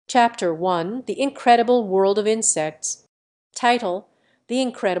Chapter 1: The Incredible World of Insects. Title: The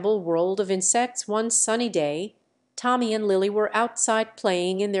Incredible World of Insects. One sunny day, Tommy and Lily were outside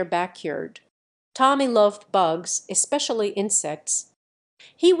playing in their backyard. Tommy loved bugs, especially insects.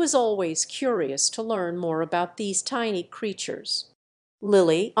 He was always curious to learn more about these tiny creatures.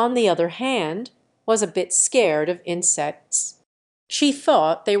 Lily, on the other hand, was a bit scared of insects. She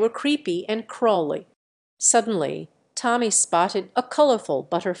thought they were creepy and crawly. Suddenly, Tommy spotted a colorful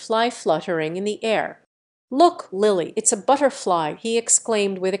butterfly fluttering in the air. "Look, Lily, it's a butterfly!" he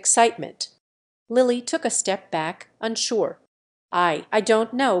exclaimed with excitement. Lily took a step back, unsure. I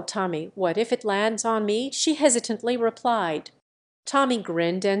don't know, Tommy. What if it lands on me?" she hesitantly replied. Tommy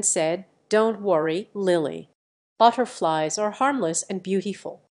grinned and said, "Don't worry, Lily. Butterflies are harmless and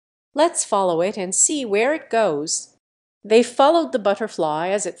beautiful. Let's follow it and see where it goes." They followed the butterfly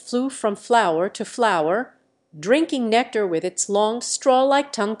as it flew from flower to flower, drinking nectar with its long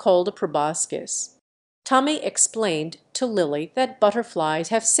straw-like tongue called a proboscis. Tommy explained to Lily that butterflies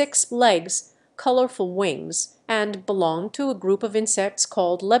have 6 legs, colorful wings, and belong to a group of insects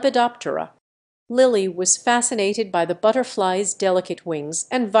called Lepidoptera. Lily was fascinated by the butterfly's delicate wings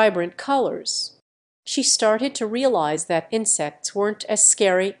and vibrant colors. She started to realize that insects weren't as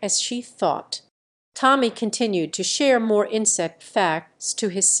scary as she thought. Tommy continued to share more insect facts to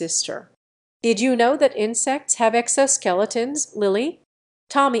his sister. "Did you know that insects have exoskeletons, Lily?"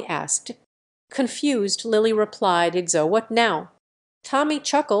 Tommy asked. Confused, Lily replied, what now?" Tommy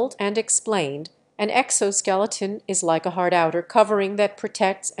chuckled and explained, "An exoskeleton is like a hard outer covering that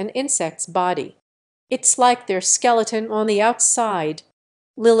protects an insect's body. It's like their skeleton on the outside."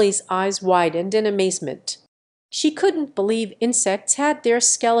 Lily's eyes widened in amazement. She couldn't believe insects had their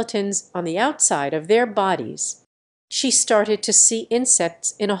skeletons on the outside of their bodies. She started to see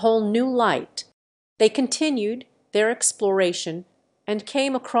insects in a whole new light. They continued their exploration and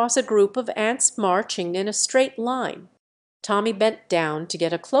came across a group of ants marching in a straight line. Tommy bent down to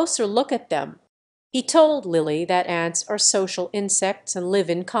get a closer look at them. He told Lily that ants are social insects and live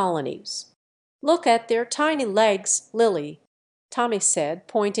in colonies. "Look at their tiny legs, Lily," Tommy said,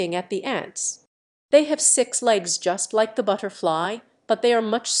 pointing at the ants. "They have 6 legs just like the butterfly, but they are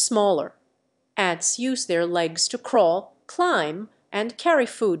much smaller. Ants use their legs to crawl, climb, and carry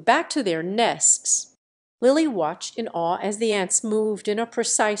food back to their nests." Lily watched in awe as the ants moved in a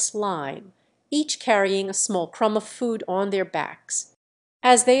precise line, each carrying a small crumb of food on their backs.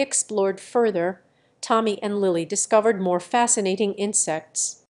 As they explored further, Tommy and Lily discovered more fascinating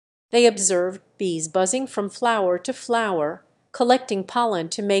insects. They observed bees buzzing from flower to flower, collecting pollen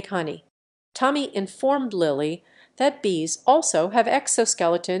to make honey. Tommy informed Lily that bees also have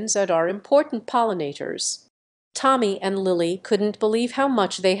exoskeletons and are important pollinators. Tommy and Lily couldn't believe how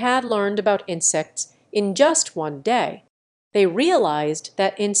much they had learned about insects in just one day. They realized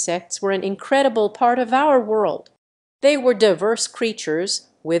that insects were an incredible part of our world. They were diverse creatures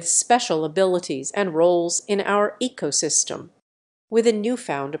with special abilities and roles in our ecosystem. With a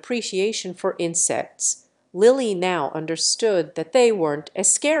newfound appreciation for insects, Lily now understood that they weren't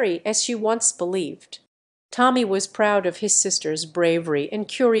as scary as she once believed. Tommy was proud of his sister's bravery and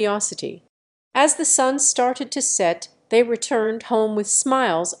curiosity. As the sun started to set, they returned home with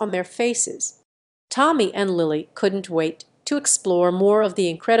smiles on their faces. Tommy and Lily couldn't wait to explore more of the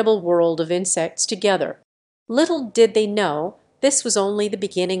incredible world of insects together. Little did they know this was only the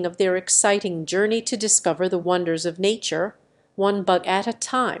beginning of their exciting journey to discover the wonders of nature, one bug at a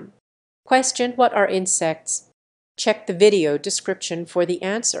time. Question: what are insects? Check the video description for the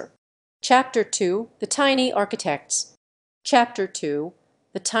answer. Chapter 2: The Tiny Architects. Chapter 2: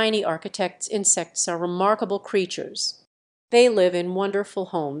 The Tiny Architects. Insects are remarkable creatures. They live in wonderful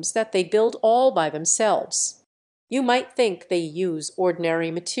homes that they build all by themselves. You might think they use ordinary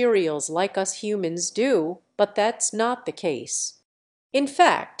materials like us humans do, but that's not the case. In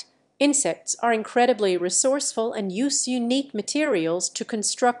fact, insects are incredibly resourceful and use unique materials to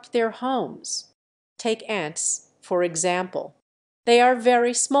construct their homes. Take ants, for example. They are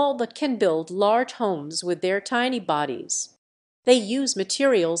very small but can build large homes with their tiny bodies. They use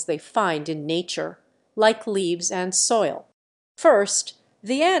materials they find in nature, like leaves and soil. First,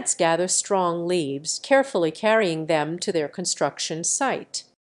 the ants gather strong leaves, carefully carrying them to their construction site.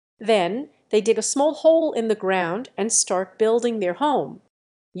 Then, they dig a small hole in the ground and start building their home.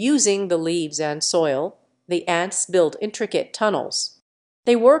 Using the leaves and soil, the ants build intricate tunnels.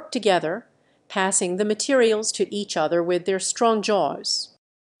 They work together, passing the materials to each other with their strong jaws.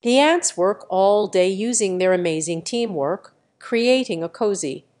 The ants work all day using their amazing teamwork, creating a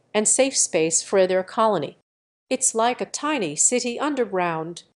cozy and safe space for their colony. It's like a tiny city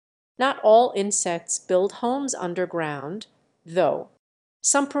underground. Not all insects build homes underground, though.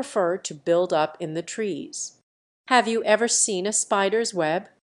 Some prefer to build up in the trees. Have you ever seen a spider's web?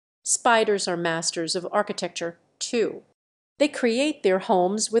 Spiders are masters of architecture, too. They create their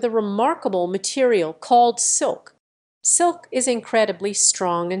homes with a remarkable material called silk. Silk is incredibly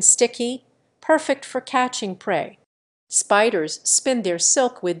strong and sticky, perfect for catching prey. Spiders spin their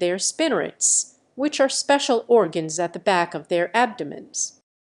silk with their spinnerets, which are special organs at the back of their abdomens.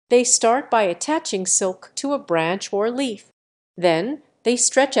 They start by attaching silk to a branch or leaf. Then they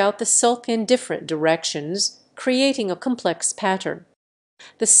stretch out the silk in different directions, creating a complex pattern.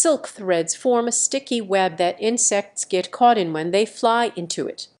 The silk threads form a sticky web that insects get caught in when they fly into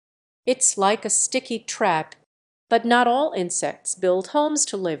it. It's like a sticky trap, but not all insects build homes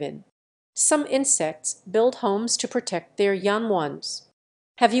to live in. Some insects build homes to protect their young ones.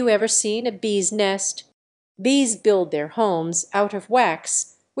 Have you ever seen a bee's nest? Bees build their homes out of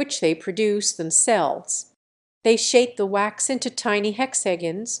wax, which they produce themselves. They shape the wax into tiny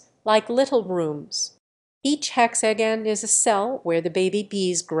hexagons, like little rooms. Each hexagon is a cell where the baby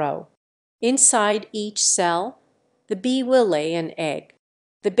bees grow. Inside each cell, the bee will lay an egg.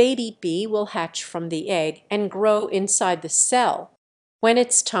 The baby bee will hatch from the egg and grow inside the cell. When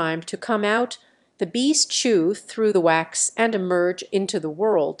it's time to come out, the bees chew through the wax and emerge into the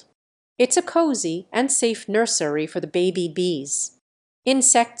world. It's a cozy and safe nursery for the baby bees.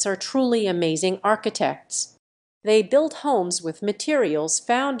 Insects are truly amazing architects. They build homes with materials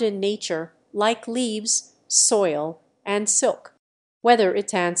found in nature, like leaves, soil, and silk. Whether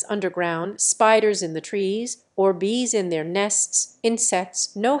it's ants underground, spiders in the trees, or bees in their nests,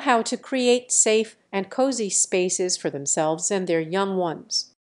 insects know how to create safe and cozy spaces for themselves and their young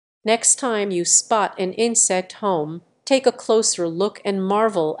ones. Next time you spot an insect home, take a closer look and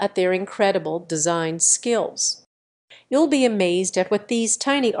marvel at their incredible design skills. You'll be amazed at what these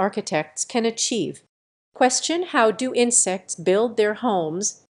tiny architects can achieve. Question: how do insects build their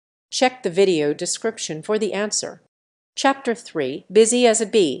homes? Check the video description for the answer. Chapter 3: Busy as a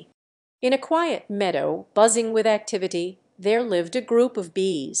Bee. In a quiet meadow, buzzing with activity, there lived a group of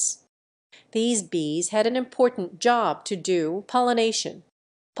bees. These bees had an important job to do: pollination.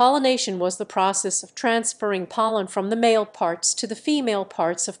 Pollination was the process of transferring pollen from the male parts to the female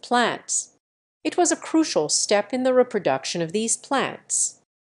parts of plants. It was a crucial step in the reproduction of these plants.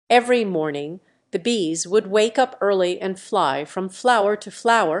 Every morning, the bees would wake up early and fly from flower to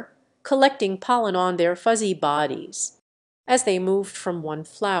flower, collecting pollen on their fuzzy bodies. As they moved from one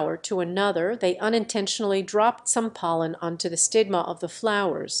flower to another, they unintentionally dropped some pollen onto the stigma of the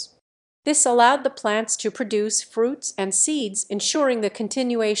flowers. This allowed the plants to produce fruits and seeds, ensuring the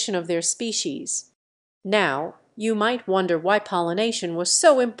continuation of their species. Now, you might wonder why pollination was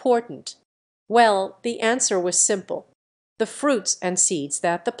so important. Well, the answer was simple. The fruits and seeds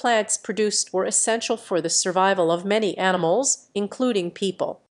that the plants produced were essential for the survival of many animals, including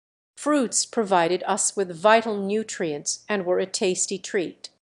people. Fruits provided us with vital nutrients and were a tasty treat.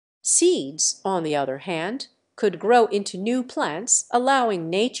 Seeds, on the other hand, could grow into new plants, allowing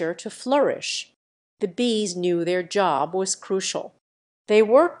nature to flourish. The bees knew their job was crucial. They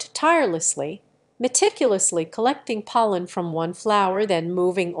worked tirelessly, meticulously collecting pollen from one flower, then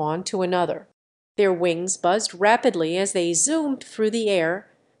moving on to another. Their wings buzzed rapidly as they zoomed through the air,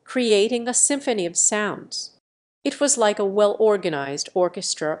 creating a symphony of sounds. It was like a well-organized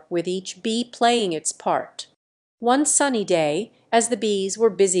orchestra, with each bee playing its part. One sunny day, as the bees were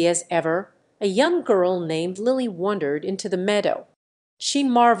busy as ever, a young girl named Lily wandered into the meadow. She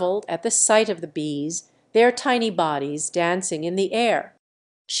marveled at the sight of the bees, their tiny bodies dancing in the air.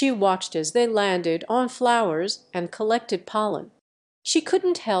 She watched as they landed on flowers and collected pollen. She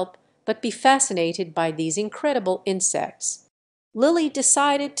couldn't help but be fascinated by these incredible insects. Lily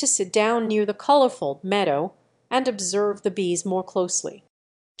decided to sit down near the colorful meadow and observe the bees more closely.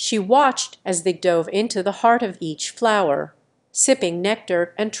 She watched as they dove into the heart of each flower, sipping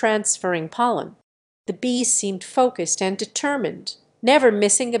nectar and transferring pollen. The bees seemed focused and determined, never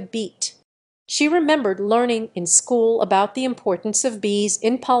missing a beat. She remembered learning in school about the importance of bees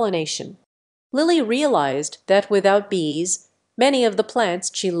in pollination. Lily realized that without bees, many of the plants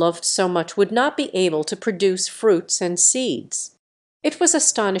she loved so much would not be able to produce fruits and seeds. It was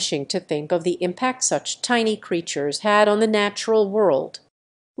astonishing to think of the impact such tiny creatures had on the natural world.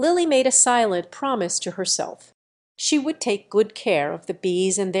 Lily made a silent promise to herself. She would take good care of the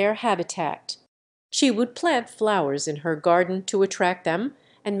bees and their habitat. She would plant flowers in her garden to attract them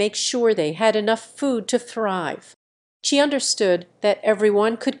and make sure they had enough food to thrive. She understood that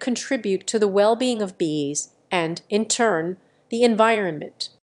everyone could contribute to the well-being of bees and, in turn, the environment.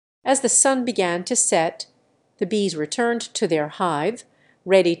 As the sun began to set, the bees returned to their hive,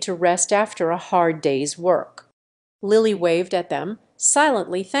 ready to rest after a hard day's work. Lily waved at them,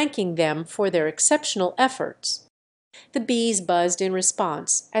 silently thanking them for their exceptional efforts. The bees buzzed in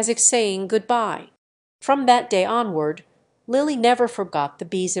response, as if saying goodbye. From that day onward, Lily never forgot the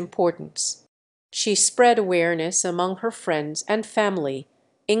bees' importance. She spread awareness among her friends and family,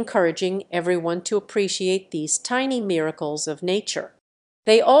 encouraging everyone to appreciate these tiny miracles of nature.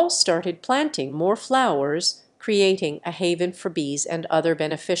 They all started planting more flowers, creating a haven for bees and other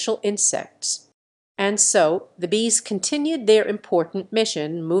beneficial insects. And so the bees continued their important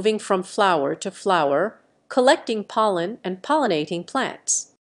mission, moving from flower to flower, collecting pollen and pollinating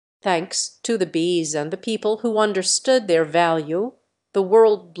plants. Thanks to the bees and the people who understood their value, the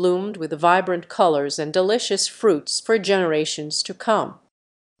world bloomed with vibrant colors and delicious fruits for generations to come.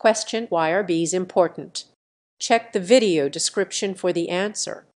 Question: why are bees important? Check the video description for the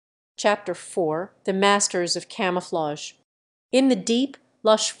answer. Chapter 4: The Masters of Camouflage. In the deep,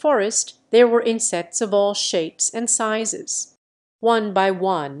 lush forest there were insects of all shapes and sizes. One by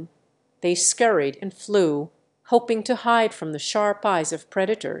one they scurried and flew, hoping to hide from the sharp eyes of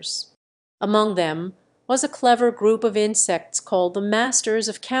predators. Among them was a clever group of insects called the Masters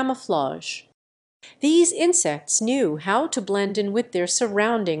of Camouflage. These insects knew how to blend in with their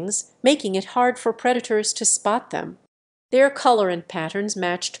surroundings, making it hard for predators to spot them. Their color and patterns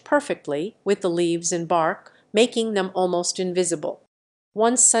matched perfectly with the leaves and bark, making them almost invisible.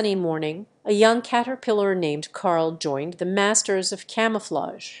 One sunny morning, a young caterpillar named Carl joined the Masters of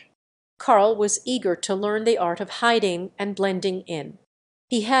Camouflage. Carl was eager to learn the art of hiding and blending in.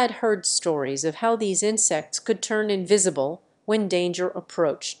 He had heard stories of how these insects could turn invisible when danger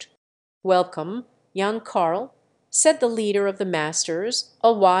approached. "Welcome, young Carl," said the leader of the masters,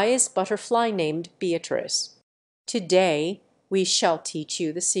 a wise butterfly named Beatrice. "Today we shall teach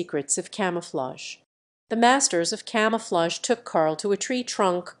you the secrets of camouflage." The Masters of Camouflage took Carl to a tree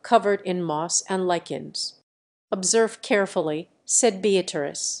trunk covered in moss and lichens. "Observe carefully," said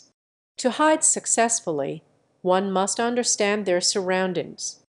Beatrice. "To hide successfully, one must understand their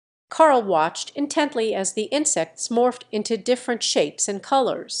surroundings." Carl watched intently as the insects morphed into different shapes and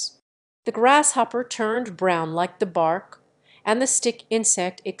colors. The grasshopper turned brown like the bark, and the stick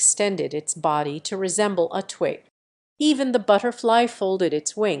insect extended its body to resemble a twig. Even the butterfly folded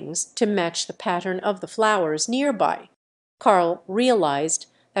its wings to match the pattern of the flowers nearby. Carl realized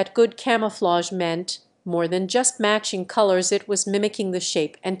that good camouflage meant more than just matching colors, it was mimicking the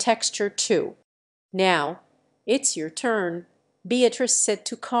shape and texture too. "Now, it's your turn," Beatrice said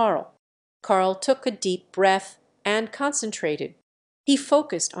to Carl. Carl took a deep breath and concentrated. He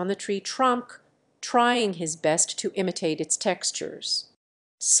focused on the tree trunk, trying his best to imitate its textures.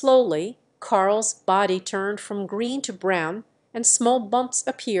 Slowly, Carl's body turned from green to brown, and small bumps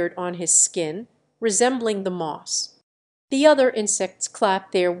appeared on his skin, resembling the moss. The other insects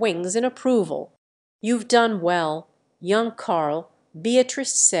clapped their wings in approval. "You've done well, young Carl,"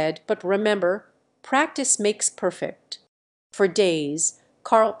 Beatrice said, "but remember, practice makes perfect." For days,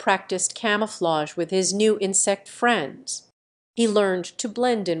 Carl practiced camouflage with his new insect friends. He learned to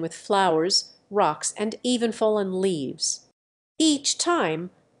blend in with flowers, rocks, and even fallen leaves. Each time,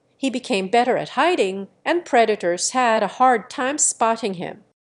 he became better at hiding, and predators had a hard time spotting him.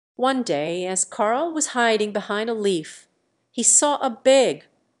 One day, as Carl was hiding behind a leaf, he saw a big,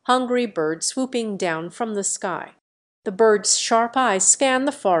 hungry bird swooping down from the sky. The bird's sharp eyes scanned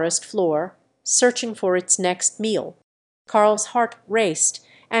the forest floor, searching for its next meal. Carl's heart raced,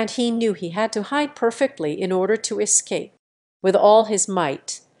 and he knew he had to hide perfectly in order to escape. With all his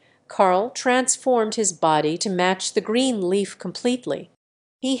might, Carl transformed his body to match the green leaf completely.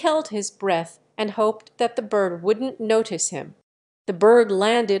 He held his breath and hoped that the bird wouldn't notice him. The bird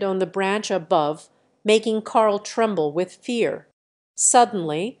landed on the branch above, making Carl tremble with fear.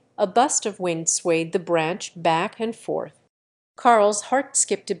 Suddenly, a gust of wind swayed the branch back and forth. Carl's heart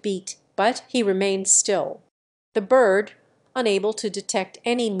skipped a beat, but he remained still. The bird, unable to detect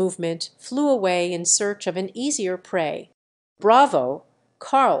any movement, flew away in search of an easier prey. "Bravo,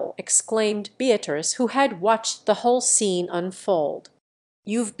 Carl!" exclaimed Beatrice, who had watched the whole scene unfold.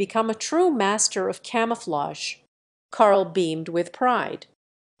 "You've become a true master of camouflage." Carl beamed with pride.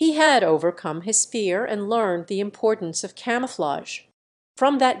 He had overcome his fear and learned the importance of camouflage.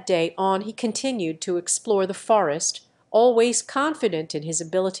 From that day on he continued to explore the forest, always confident in his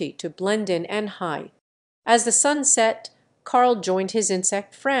ability to blend in and hide. As the sun set, Carl joined his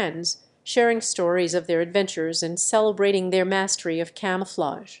insect friends, sharing stories of their adventures and celebrating their mastery of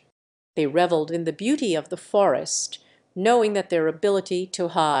camouflage. They reveled in the beauty of the forest, knowing that their ability to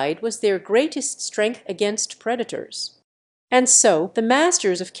hide was their greatest strength against predators. And so the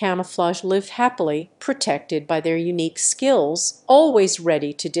masters of camouflage lived happily, protected by their unique skills, always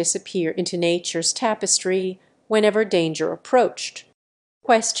ready to disappear into nature's tapestry whenever danger approached.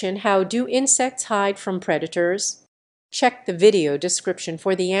 Question: how do insects hide from predators? Check the video description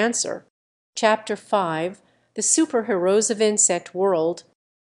for the answer. Chapter 5: The Superheroes of Insect World.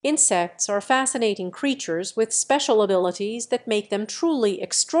 Insects are fascinating creatures with special abilities that make them truly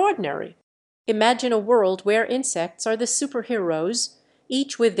extraordinary. Imagine a world where insects are the superheroes,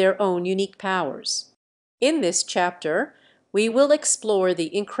 each with their own unique powers. In this chapter, we will explore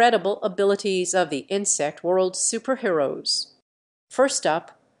the incredible abilities of the insect world superheroes. First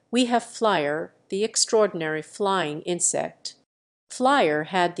up, we have Flyer, the extraordinary flying insect. Flyer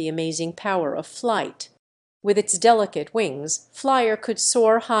had the amazing power of flight. With its delicate wings, Flyer could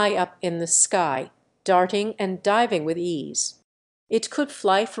soar high up in the sky, darting and diving with ease. It could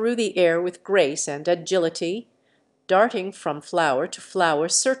fly through the air with grace and agility, darting from flower to flower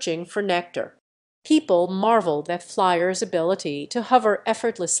searching for nectar. People marveled at Flyer's ability to hover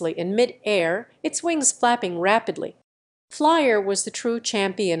effortlessly in mid-air, its wings flapping rapidly. Flyer was the true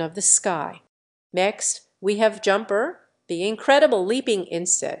champion of the sky. Next, we have Jumper, the incredible leaping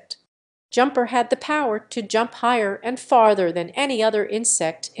insect. Jumper had the power to jump higher and farther than any other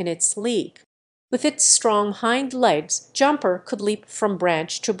insect in its league. With its strong hind legs, Jumper could leap from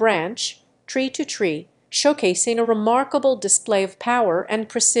branch to branch, tree to tree, showcasing a remarkable display of power and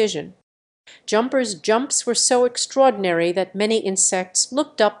precision. Jumper's jumps were so extraordinary that many insects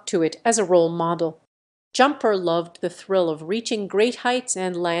looked up to it as a role model. Jumper loved the thrill of reaching great heights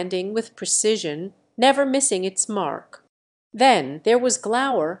and landing with precision, never missing its mark. Then there was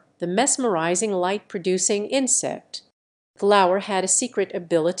Glower, the mesmerizing light-producing insect. Glower had a secret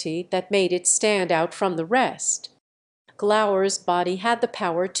ability that made it stand out from the rest. Glower's body had the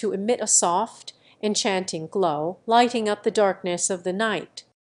power to emit a soft, enchanting glow, lighting up the darkness of the night.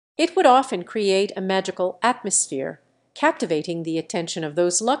 It would often create a magical atmosphere, captivating the attention of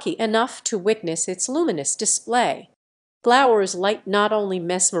those lucky enough to witness its luminous display. Glower's light not only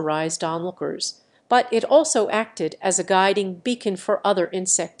mesmerized onlookers, but it also acted as a guiding beacon for other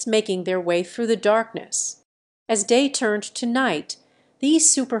insects making their way through the darkness. As day turned to night,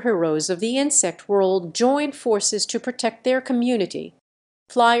 these superheroes of the insect world joined forces to protect their community.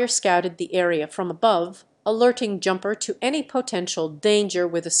 Flyer scouted the area from above, alerting Jumper to any potential danger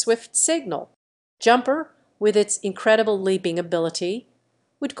with a swift signal. Jumper, with its incredible leaping ability,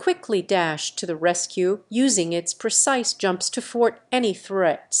 would quickly dash to the rescue, using its precise jumps to thwart any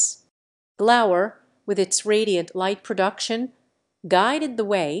threats. Glower, with its radiant light production, guided the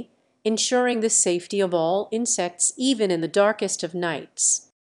way, ensuring the safety of all insects even in the darkest of nights.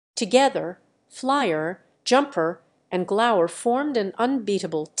 Together, Flyer, Jumper, and Glower formed an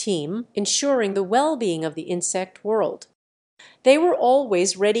unbeatable team, ensuring the well-being of the insect world. They were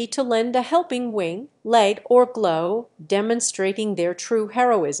always ready to lend a helping wing, leg, or glow, demonstrating their true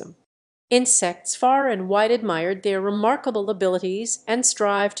heroism. Insects far and wide admired their remarkable abilities and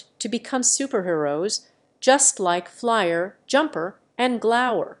strived to become superheroes, just like Flyer, Jumper, and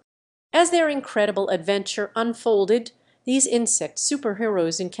Glower. As their incredible adventure unfolded, these insect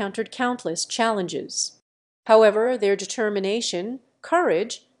superheroes encountered countless challenges. However, their determination,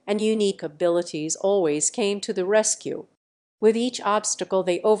 courage, and unique abilities always came to the rescue. With each obstacle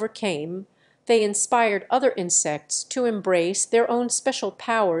they overcame, they inspired other insects to embrace their own special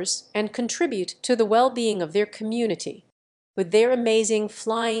powers and contribute to the well-being of their community. With their amazing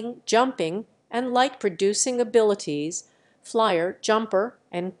flying, jumping, and light-producing abilities, Flyer, Jumper,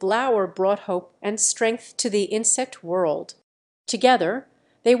 and Glower brought hope and strength to the insect world. Together,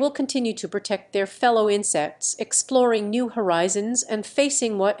 they will continue to protect their fellow insects, exploring new horizons and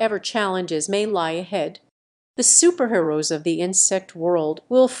facing whatever challenges may lie ahead. The superheroes of the insect world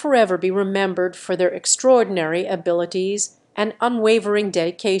will forever be remembered for their extraordinary abilities and unwavering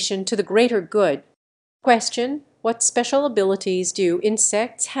dedication to the greater good. Question: what special abilities do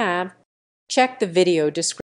insects have? Check the video description